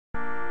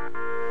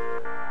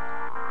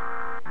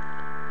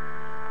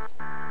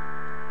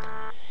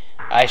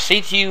I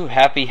say to you,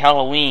 Happy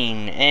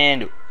Halloween,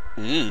 and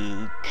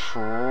ooh,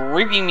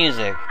 creepy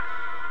music.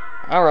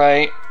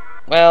 Alright,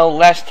 well,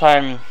 last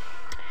time,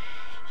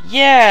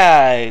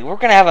 yeah, we're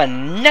gonna have a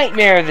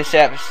nightmare this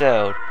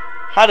episode.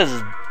 How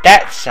does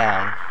that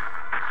sound?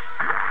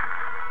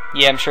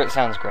 Yeah, I'm sure it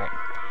sounds great.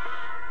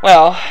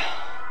 Well,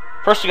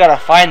 first we gotta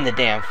find the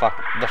damn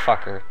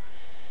fucker.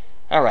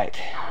 Alright.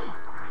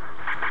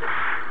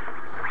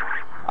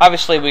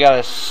 Obviously, we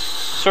gotta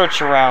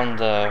search around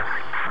the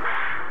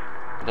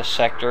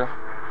sector.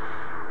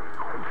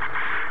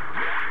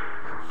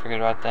 Forget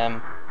about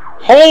them.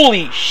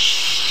 Holy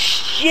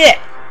shit!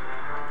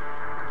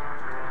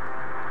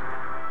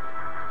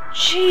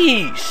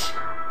 Jeez!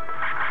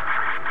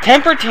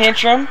 Temper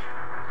tantrum?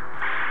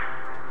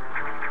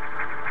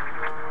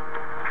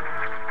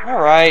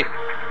 Alright.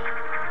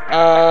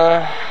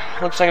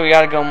 Looks like we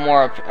gotta go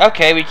more up.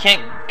 Okay, we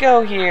can't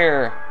go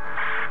here.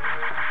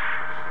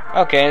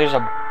 Okay, there's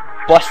a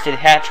busted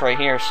hatch right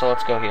here, so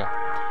let's go here.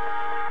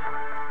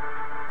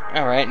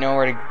 Alright,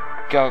 nowhere to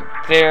go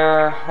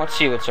there. Let's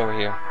see what's over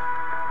here.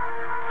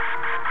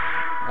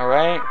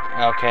 Alright,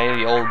 okay,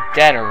 the old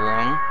data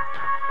room.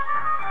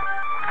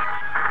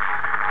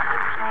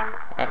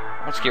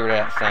 Let's get rid of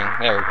that thing.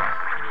 There we go.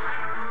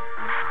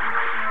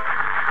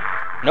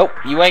 Nope,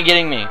 you ain't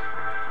getting me.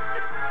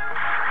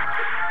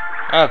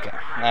 Okay,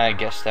 I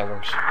guess that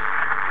works.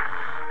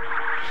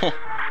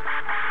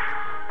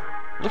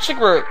 Looks like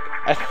we're...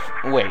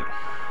 wait.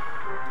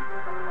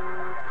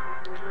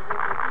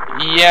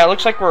 Yeah,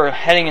 looks like we're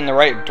heading in the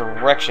right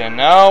direction.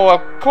 Oh,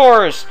 of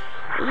course!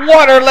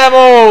 Water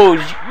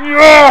levels!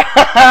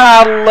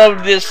 I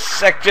love this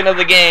section of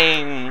the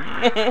game.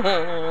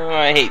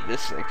 I hate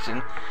this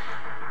section.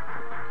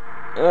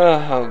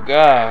 Oh,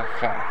 God.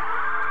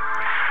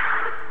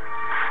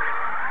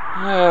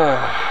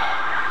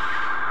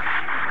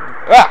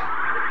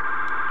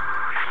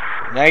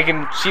 Now you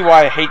can see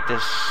why I hate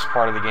this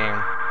part of the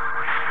game.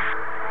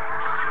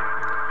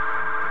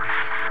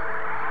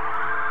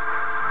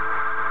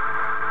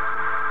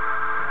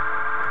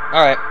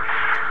 Alright.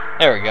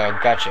 There we go.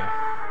 Gotcha.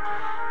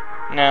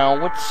 Now,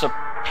 what's up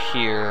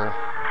here?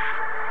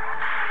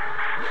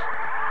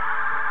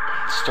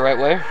 It's the right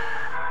way?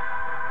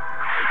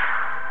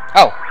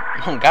 Oh!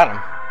 Got him.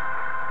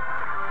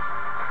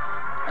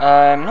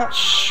 I'm not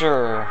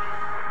sure.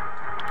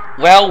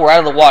 Well, we're out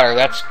of the water.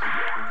 That's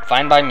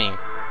fine by me.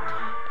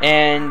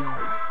 And,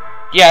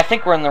 yeah, I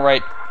think we're in the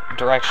right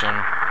direction.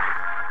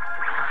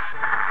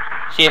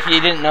 See, if you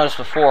didn't notice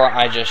before,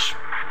 I just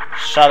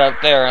shot up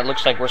there. It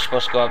looks like we're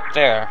supposed to go up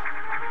there.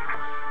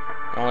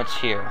 And what's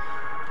here?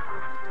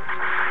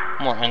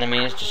 More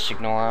enemies, just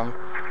ignore them.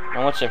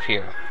 And what's up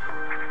here?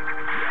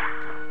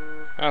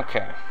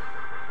 Okay.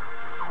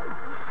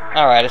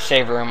 Alright, a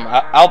save room.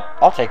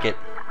 I'll take it.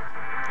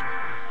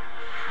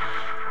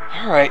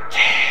 Alright.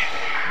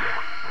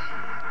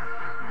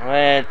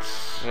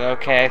 Let's...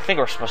 okay, I think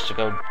we're supposed to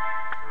go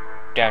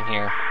down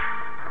here.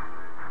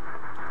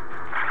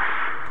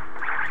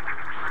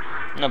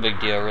 No big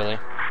deal, really.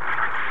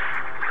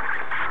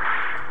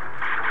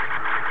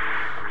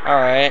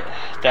 Alright,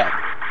 that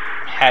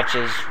hatch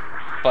is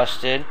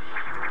busted.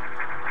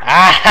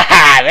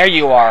 Ah, there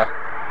you are.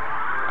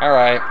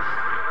 Alright.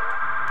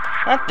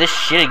 Not this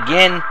shit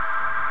again.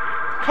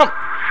 Come.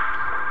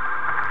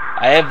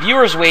 I have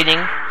viewers waiting.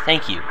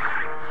 Thank you.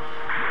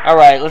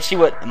 Alright, let's see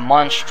what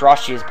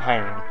monstrosity is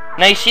behind him.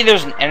 Now you see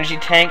there's an energy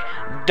tank.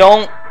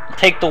 Don't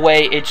take the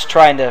way it's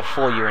trying to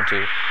fool you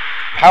into.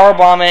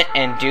 Powerbomb it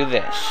and do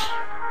this.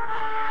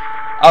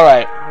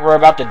 Alright, we're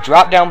about to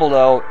drop down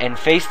below and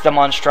face the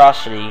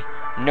monstrosity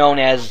known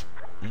as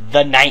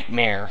the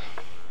Nightmare.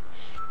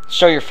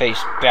 Show your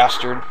face,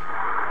 bastard.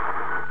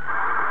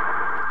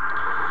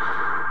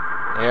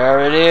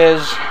 There it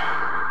is.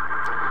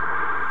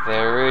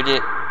 There it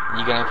is.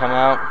 You gonna come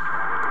out?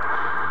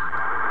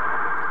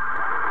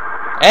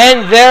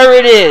 And there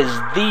it is,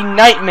 the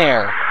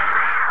Nightmare.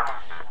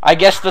 I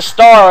guess the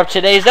star of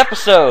today's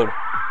episode.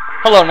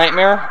 Hello,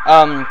 Nightmare.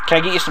 Can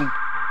I get you some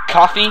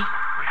coffee?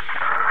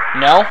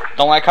 No?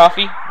 Don't like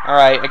coffee?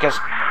 Alright, I guess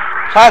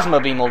plasma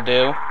beam will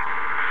do.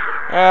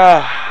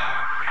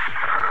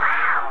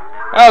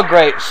 Oh,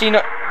 great. See,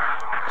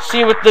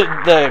 with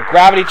the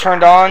gravity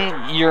turned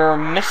on, your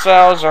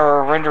missiles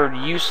are rendered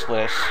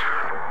useless.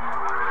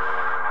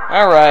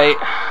 Alright.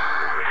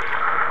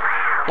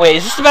 Wait,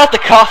 is this about the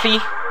coffee?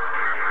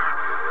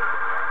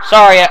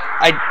 Sorry,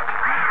 I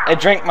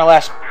drank my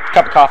last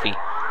cup of coffee.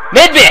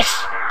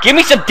 Midvis! Give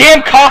me some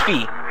damn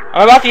coffee!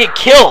 I'm about to get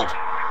killed!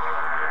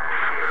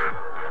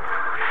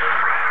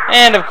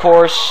 And, of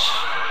course,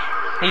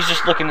 he's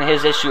just looking at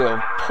his issue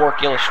of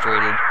Pork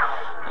Illustrated.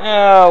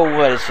 Oh,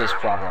 what is his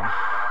problem?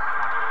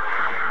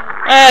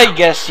 I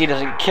guess he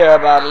doesn't care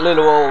about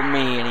little old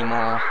me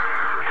anymore.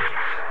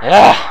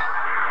 Ugh.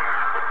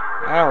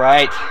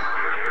 Alright.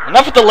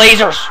 Enough with the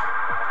lasers!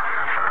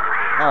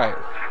 Alright.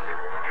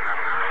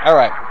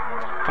 Alright.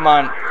 Come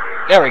on.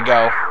 There we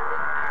go.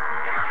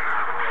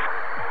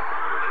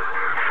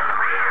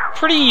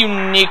 Pretty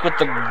unique with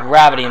the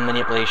gravity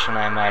manipulation,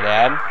 I might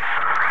add.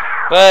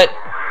 But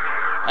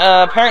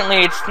apparently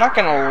it's not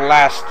gonna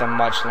last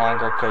much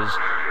longer, because...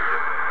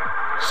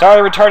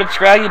 Sorry, retarded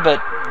Scraggy,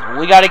 but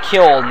we gotta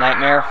kill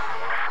Nightmare.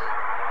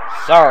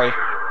 Sorry.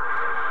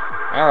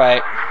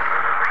 Alright.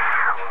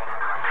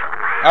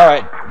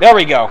 Alright, there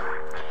we go.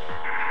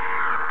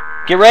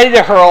 Get ready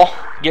to hurl.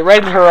 Get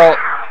ready to hurl.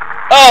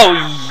 Oh,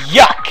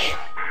 yuck!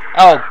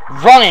 Oh,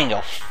 wrong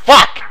angle.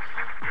 Fuck!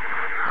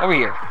 Over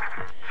here.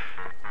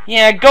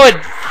 Yeah, go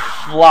ahead,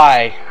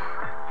 fly.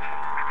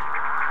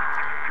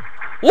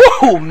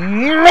 Woo!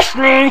 Missed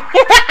me!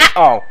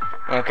 Oh,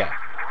 okay.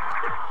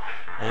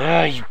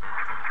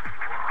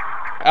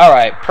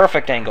 Alright,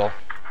 perfect angle.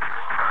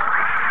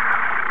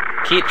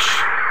 Keep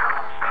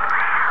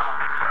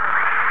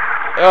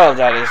Oh,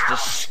 that is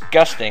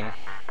disgusting.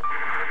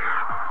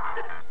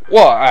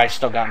 Whoa, alright,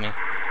 still got me.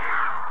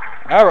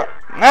 Alright.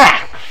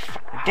 Ah!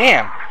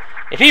 Damn.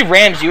 If he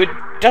rams you, it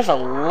does a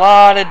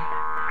lot of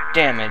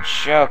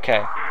damage.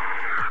 Okay.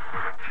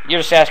 You're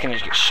just asking to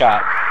get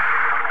shot.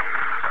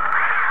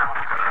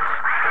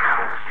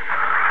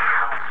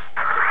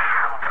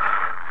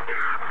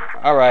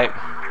 Alright.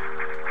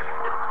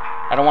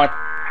 I don't want...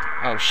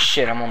 Oh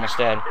shit, I'm almost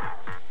dead.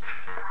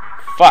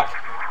 Fuck.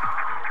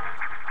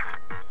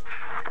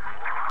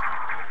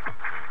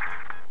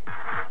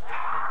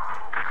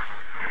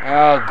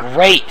 Oh,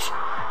 great.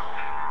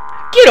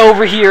 Get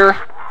over here.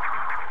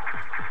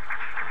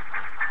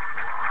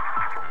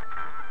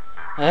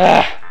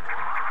 Ugh.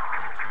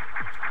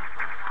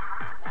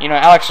 You know,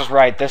 Alex was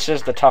right. This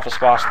is the toughest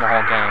boss in the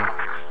whole game.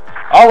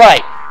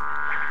 Alright.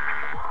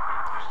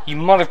 You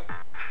mother...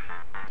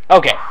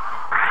 Okay.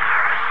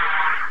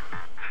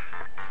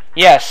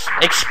 Yes.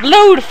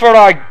 Explode for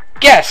our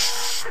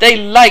guests. They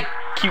like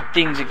cute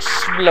things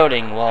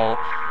exploding. Well,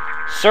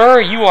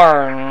 sir, you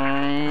are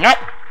not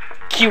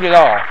cute at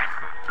all.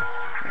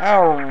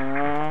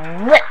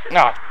 Alright.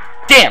 No.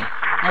 Damn.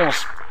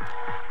 Almost.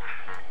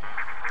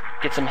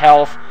 Get some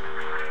health.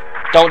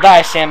 Don't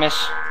die,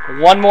 Samus.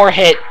 One more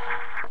hit.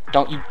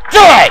 Don't you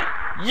die!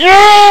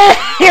 Yeah!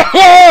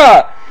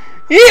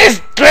 He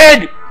is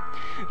dead!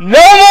 No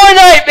more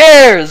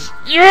nightmares!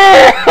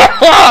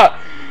 Yeah!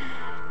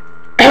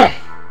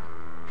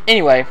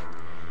 Anyway,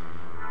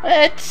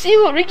 let's see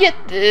what we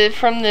get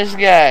from this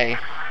guy.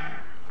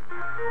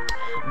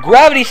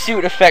 Gravity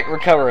suit effect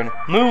recovered.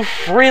 Move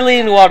freely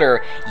in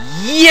water.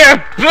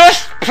 Yeah,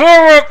 best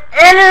power up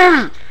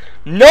ever!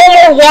 No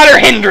more water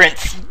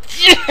hindrance!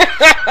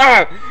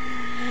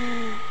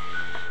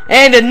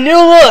 And a new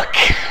look!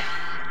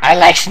 I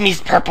like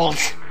these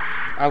purples.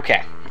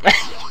 Okay.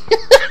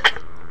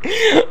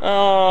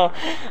 Oh,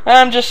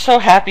 I'm just so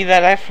happy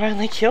that I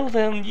finally killed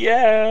him.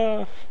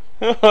 Yeah.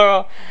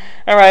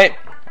 Alright.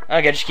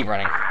 Okay, just keep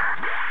running.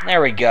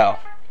 There we go.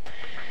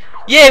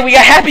 Yay, we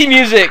got happy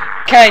music!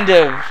 Kind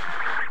of.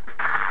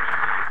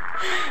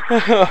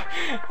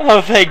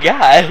 Oh, thank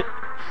God.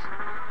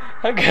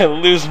 I'm gonna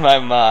lose my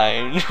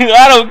mind.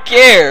 I don't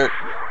care.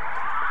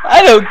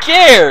 I don't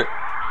care.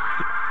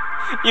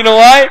 You know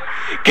why?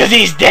 'Cause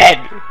he's dead.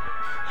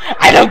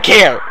 I don't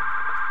care.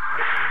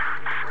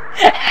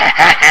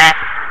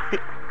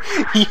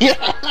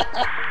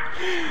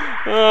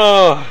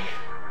 Oh.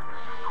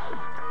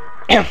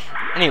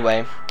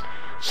 Anyway,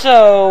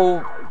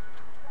 so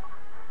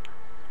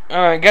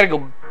alright, gotta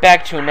go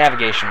back to a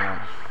navigation room.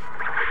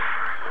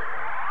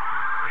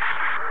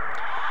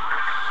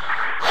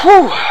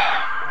 Whew.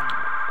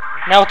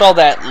 Now with all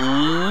that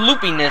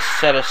loopiness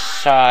set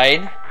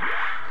aside,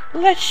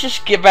 let's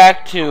just get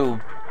back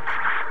to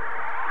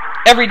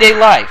everyday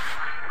life.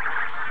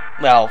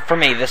 Well, for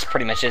me, this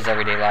pretty much is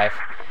everyday life.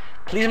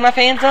 Please my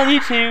fans on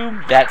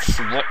YouTube. That's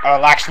what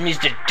Alex needs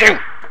to do.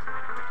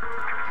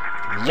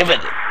 Live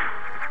with it.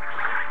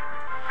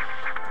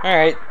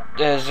 Alright,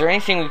 is there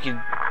anything we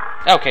could...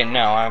 Okay,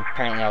 no,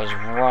 apparently I was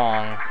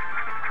wrong.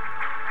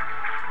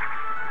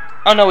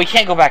 Oh no, we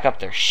can't go back up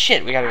there.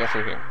 Shit, we gotta go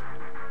through here.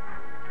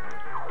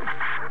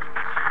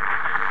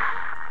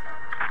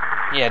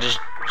 Yeah, just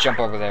jump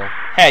over there.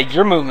 Hey,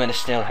 your movement is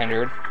still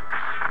hindered.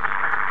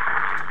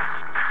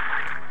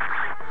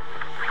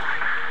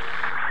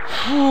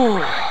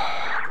 Whew.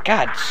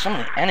 God, so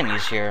many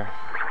enemies here.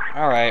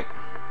 Alright.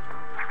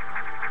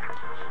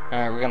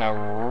 Alright, we're gonna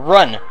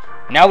run.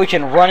 Now we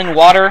can run in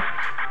water.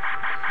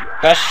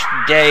 Best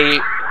day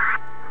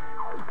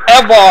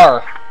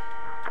ever!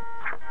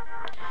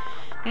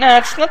 Nah,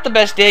 it's not the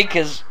best day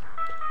because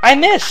I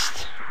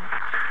missed.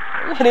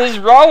 What is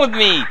wrong with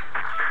me?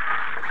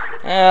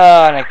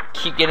 Oh, and I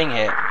keep getting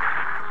hit.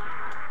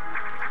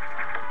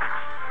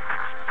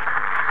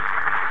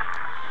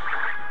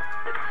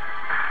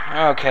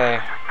 Okay.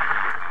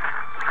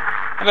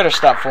 I better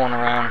stop fooling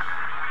around.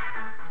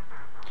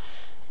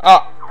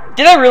 Oh,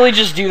 did I really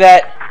just do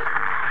that?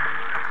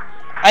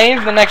 I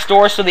entered the next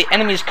door so the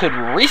enemies could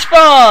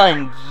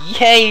respawn!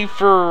 Yay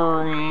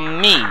for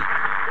me.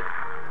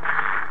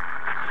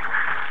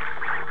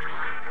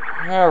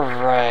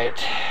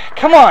 Alright.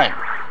 Come on!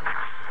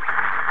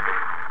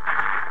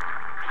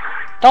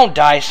 Don't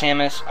die,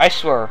 Samus. I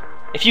swear.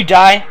 If you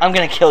die, I'm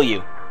gonna kill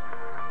you.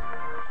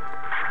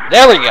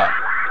 There we go.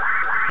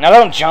 Now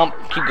don't jump.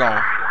 Keep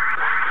going.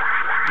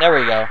 There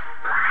we go.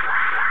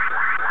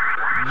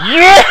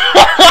 Yeah!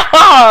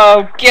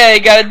 Okay,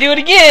 gotta do it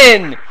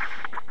again!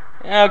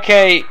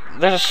 Okay,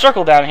 there's a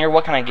circle down here.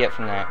 What can I get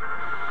from that?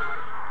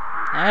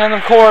 And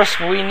of course,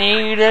 we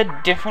need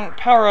a different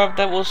power-up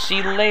that we'll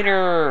see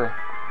later.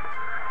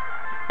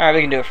 Alright,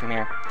 we can do it from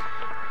here.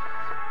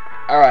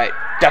 Alright,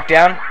 duck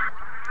down.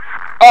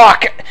 Oh,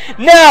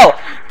 no!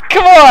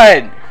 Come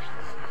on!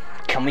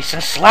 Cut me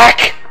some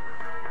slack!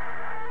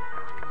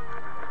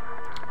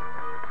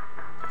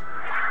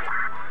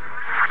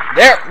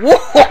 There!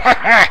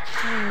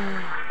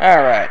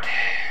 Alright.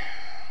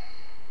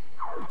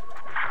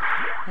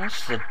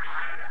 That's a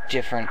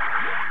different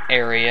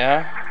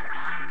area.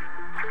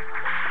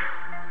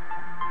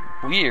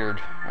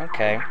 Weird.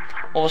 Okay.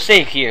 Well, we'll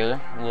stay here.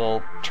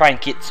 We'll try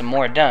and get some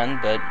more done,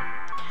 but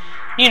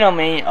you know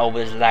me,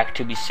 always like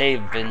to be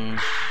saving.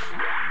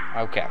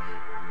 Okay.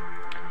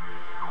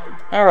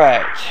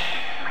 Alright.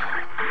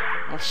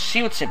 Let's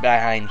see what's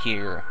behind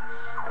here.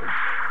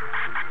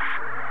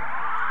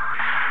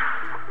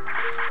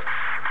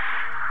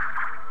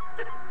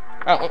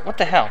 Oh, what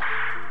the hell?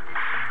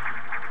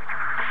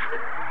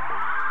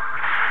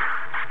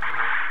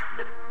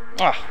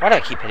 Oh, why do I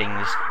keep hitting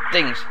these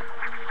things?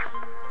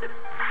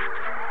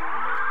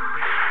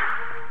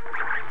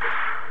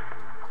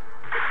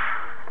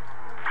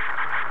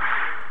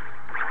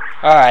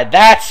 Alright,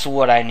 that's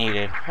what I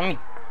needed.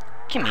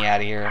 Get me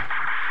out of here.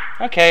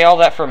 Okay, all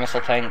that for a missile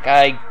tank.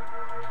 I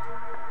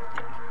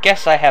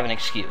guess I have an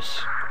excuse.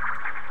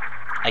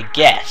 I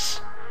guess.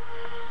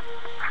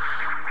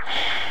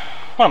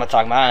 What am I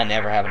talking about? I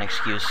never have an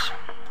excuse.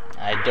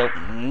 I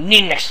don't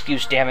need an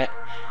excuse, damn it.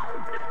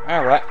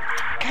 Alright.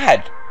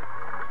 God.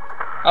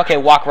 Okay,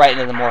 walk right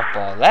into the morph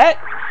ball. That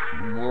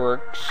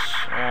works.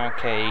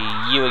 Okay,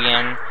 you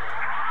again.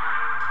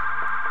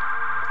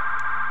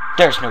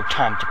 There's no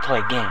time to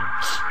play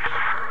games.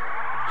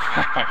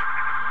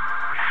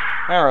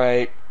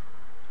 Alright.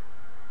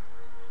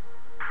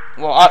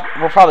 Well,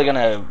 we're probably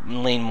gonna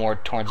lean more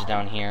towards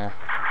down here.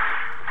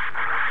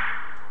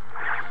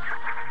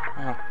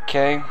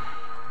 Okay.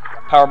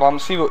 Power bomb.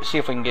 See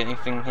if we can get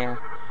anything here.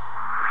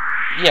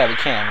 Yeah, we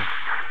can.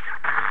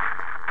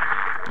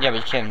 Yeah,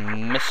 we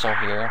can missile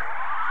here.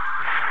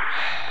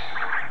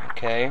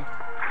 Okay.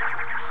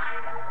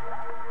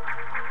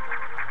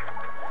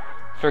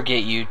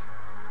 Forget you,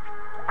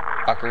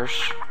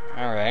 fuckers.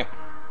 Alright.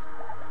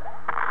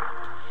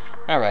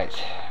 Alright.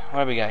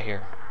 What do we got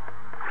here?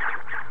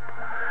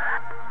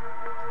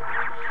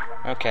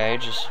 Okay,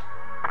 just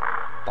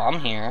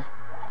bomb here.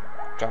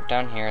 Drop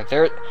down here.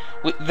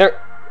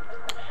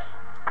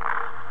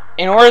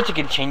 In order to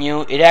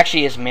continue, it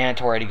actually is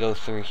mandatory to go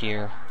through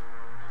here.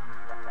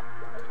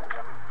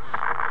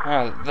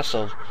 Oh,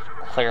 this'll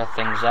clear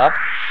things up.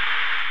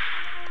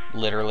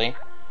 Literally.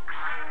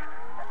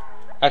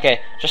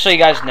 Okay, just so you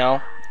guys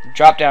know,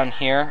 drop down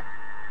here,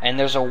 and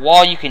there's a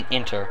wall you can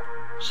enter.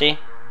 See?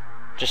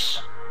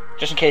 Just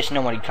in case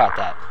nobody caught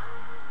that.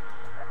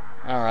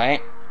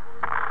 Alright.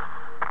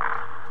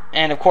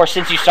 And of course,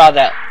 since you saw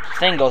that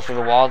thing go through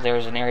the wall,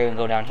 there's an area you can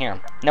go down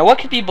here. Now, what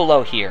could be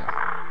below here?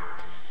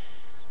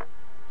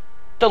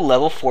 The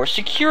level 4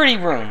 security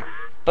room.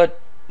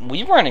 But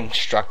we weren't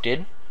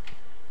instructed.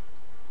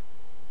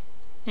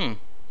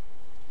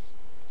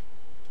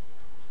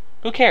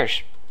 Who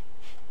cares?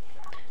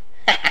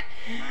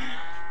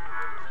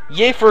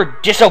 Yay for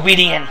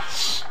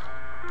disobedience!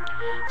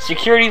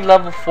 Security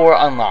level 4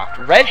 unlocked.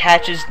 Red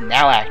hatches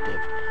now active.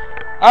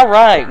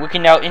 Alright, we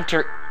can now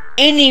enter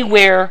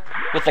anywhere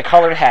with the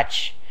colored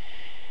hatch.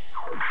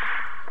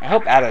 I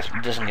hope Ada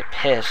doesn't get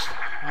pissed.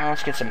 Well,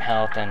 let's get some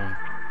health and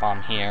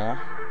bomb here.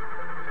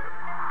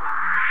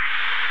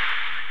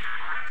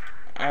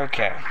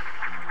 Okay.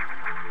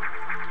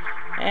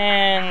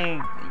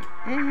 And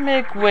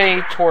make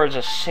way towards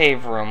a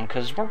save room,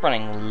 because we're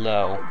running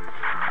low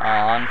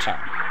on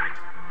time.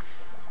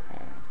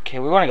 Okay,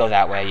 we want to go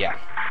that way, yeah.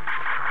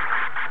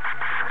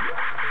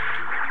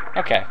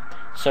 Okay,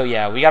 so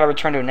yeah, we gotta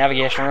return to a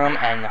navigation room,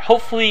 and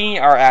hopefully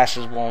our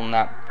asses will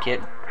not get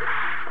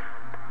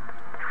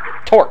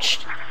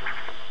torched.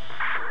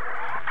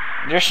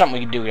 There's something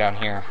we can do down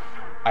here,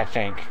 I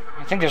think.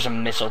 I think there's a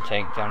missile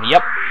tank down.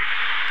 Yep.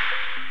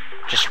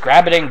 Just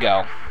grab it and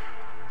go.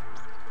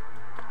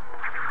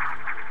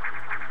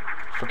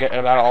 Forget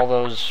about all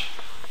those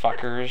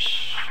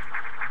fuckers.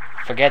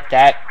 Forget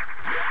that.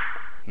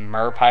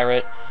 Mer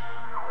pirate.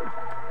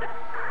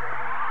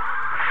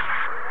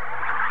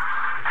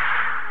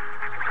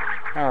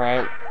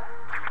 Alright.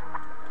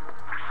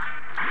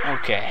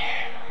 Okay.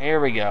 Here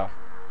we go.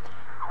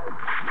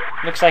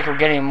 Looks like we're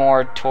getting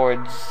more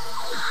towards...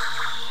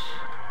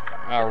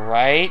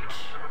 Alright.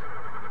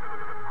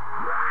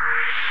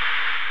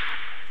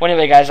 Well,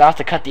 anyway, guys, I'll have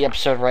to cut the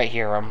episode right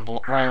here. I'm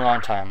running a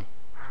long time.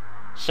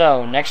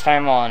 So, next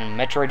time on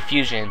Metroid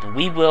Fusion,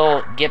 we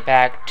will get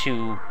back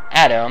to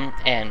Adam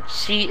and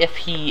see if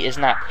he is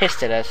not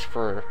pissed at us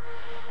for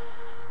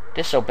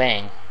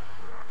disobeying.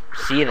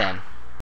 See you then.